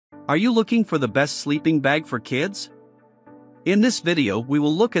Are you looking for the best sleeping bag for kids? In this video we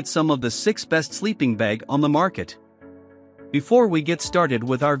will look at some of the 6 best sleeping bag on the market. Before we get started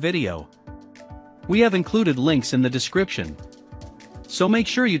with our video, we have included links in the description, so make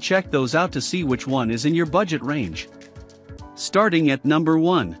sure you check those out to see which one is in your budget range. Starting at number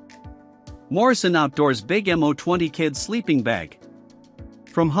 1. Morrison Outdoors Big MO20 Kids Sleeping Bag.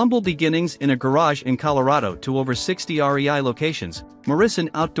 From humble beginnings in a garage in Colorado to over 60 REI locations, Morrison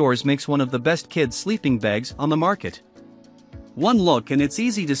Outdoors makes one of the best kids sleeping bags on the market. One look and it's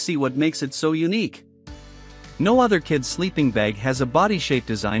easy to see what makes it so unique. No other kids sleeping bag has a body-shaped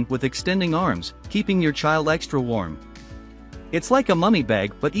design with extending arms, keeping your child extra warm. It's like a mummy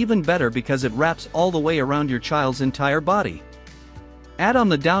bag, but even better because it wraps all the way around your child's entire body. Add on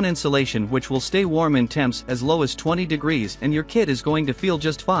the down insulation, which will stay warm in temps as low as 20 degrees, and your kid is going to feel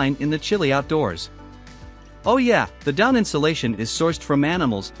just fine in the chilly outdoors. Oh yeah, the down insulation is sourced from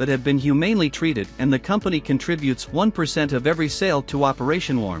animals that have been humanely treated, and the company contributes 1% of every sale to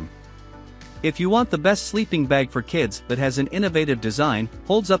Operation Warm. If you want the best sleeping bag for kids that has an innovative design,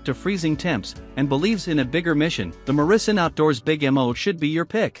 holds up to freezing temps, and believes in a bigger mission, the Morrison Outdoors Big MO should be your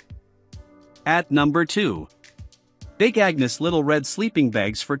pick. At number 2. Big Agnes Little Red Sleeping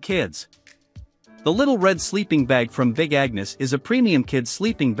Bags for Kids. The Little Red Sleeping Bag from Big Agnes is a premium kids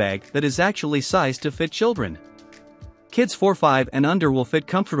sleeping bag that is actually sized to fit children. Kids 4-5 and under will fit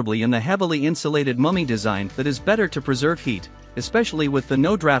comfortably in the heavily insulated mummy design that is better to preserve heat, especially with the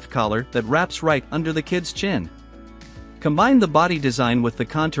no-draft collar that wraps right under the kid's chin. Combine the body design with the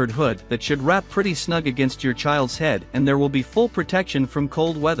contoured hood that should wrap pretty snug against your child's head, and there will be full protection from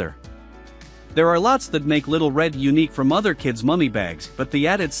cold weather. There are lots that make Little Red unique from other kids' mummy bags, but the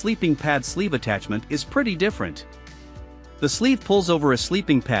added sleeping pad sleeve attachment is pretty different. The sleeve pulls over a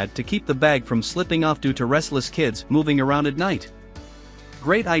sleeping pad to keep the bag from slipping off due to restless kids moving around at night.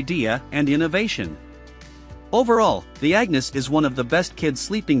 Great idea and innovation. Overall, the Agnes is one of the best kids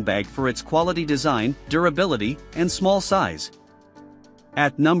sleeping bag for its quality design, durability, and small size.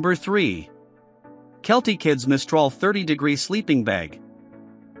 At number 3. Kelty Kids Mistral 30-Degree Sleeping Bag.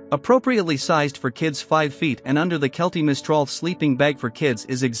 Appropriately sized for kids 5 feet and under, the Kelty Mistral sleeping bag for kids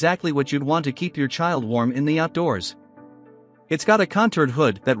is exactly what you'd want to keep your child warm in the outdoors. It's got a contoured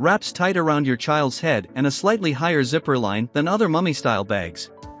hood that wraps tight around your child's head and a slightly higher zipper line than other mummy-style bags.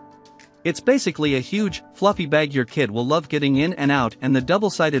 It's basically a huge, fluffy bag your kid will love getting in and out, and the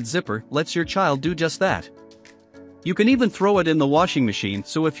double-sided zipper lets your child do just that. You can even throw it in the washing machine,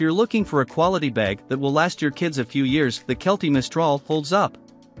 so if you're looking for a quality bag that will last your kids a few years, the Kelty Mistral holds up.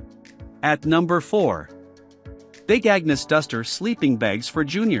 At number 4. Big Agnes Duster Sleeping Bags for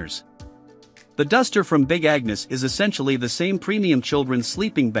Juniors. The Duster from Big Agnes is essentially the same premium children's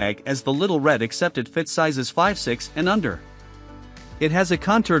sleeping bag as the Little Red, except it fits sizes 5-6 and under. It has a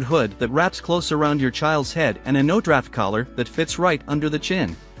contoured hood that wraps close around your child's head and a no-draft collar that fits right under the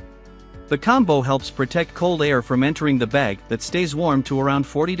chin. The combo helps protect cold air from entering the bag that stays warm to around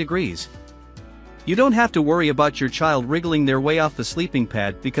 40 degrees. You don't have to worry about your child wriggling their way off the sleeping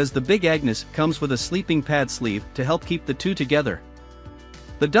pad because the Big Agnes comes with a sleeping pad sleeve to help keep the two together.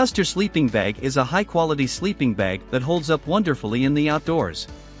 The Duster sleeping bag is a high-quality sleeping bag that holds up wonderfully in the outdoors.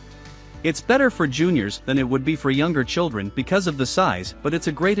 It's better for juniors than it would be for younger children because of the size, but it's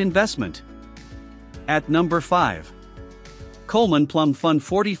a great investment. At number 5. Coleman Plum Fun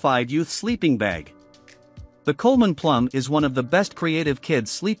 45 Youth Sleeping Bag. The Coleman Plum is one of the best creative kids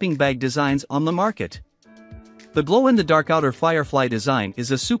sleeping bag designs on the market. The glow-in-the-dark outer firefly design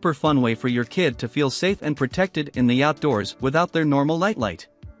is a super fun way for your kid to feel safe and protected in the outdoors without their normal nightlight.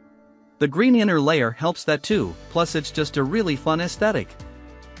 The green inner layer helps that too, plus it's just a really fun aesthetic.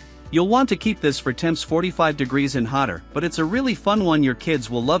 You'll want to keep this for temps 45 degrees and hotter, but it's a really fun one your kids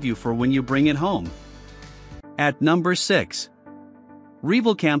will love you for when you bring it home. At number 6.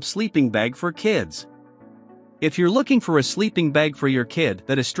 REVALCAMP Sleeping Bag for Kids. If you're looking for a sleeping bag for your kid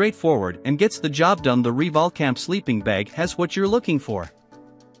that is straightforward and gets the job done, the REVALCAMP sleeping bag has what you're looking for.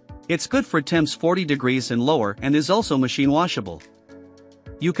 It's good for temps 40 degrees and lower and is also machine washable.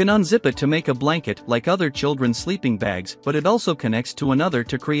 You can unzip it to make a blanket like other children's sleeping bags, but it also connects to another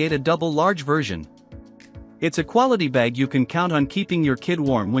to create a double large version. It's a quality bag you can count on keeping your kid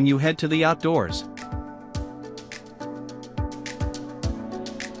warm when you head to the outdoors.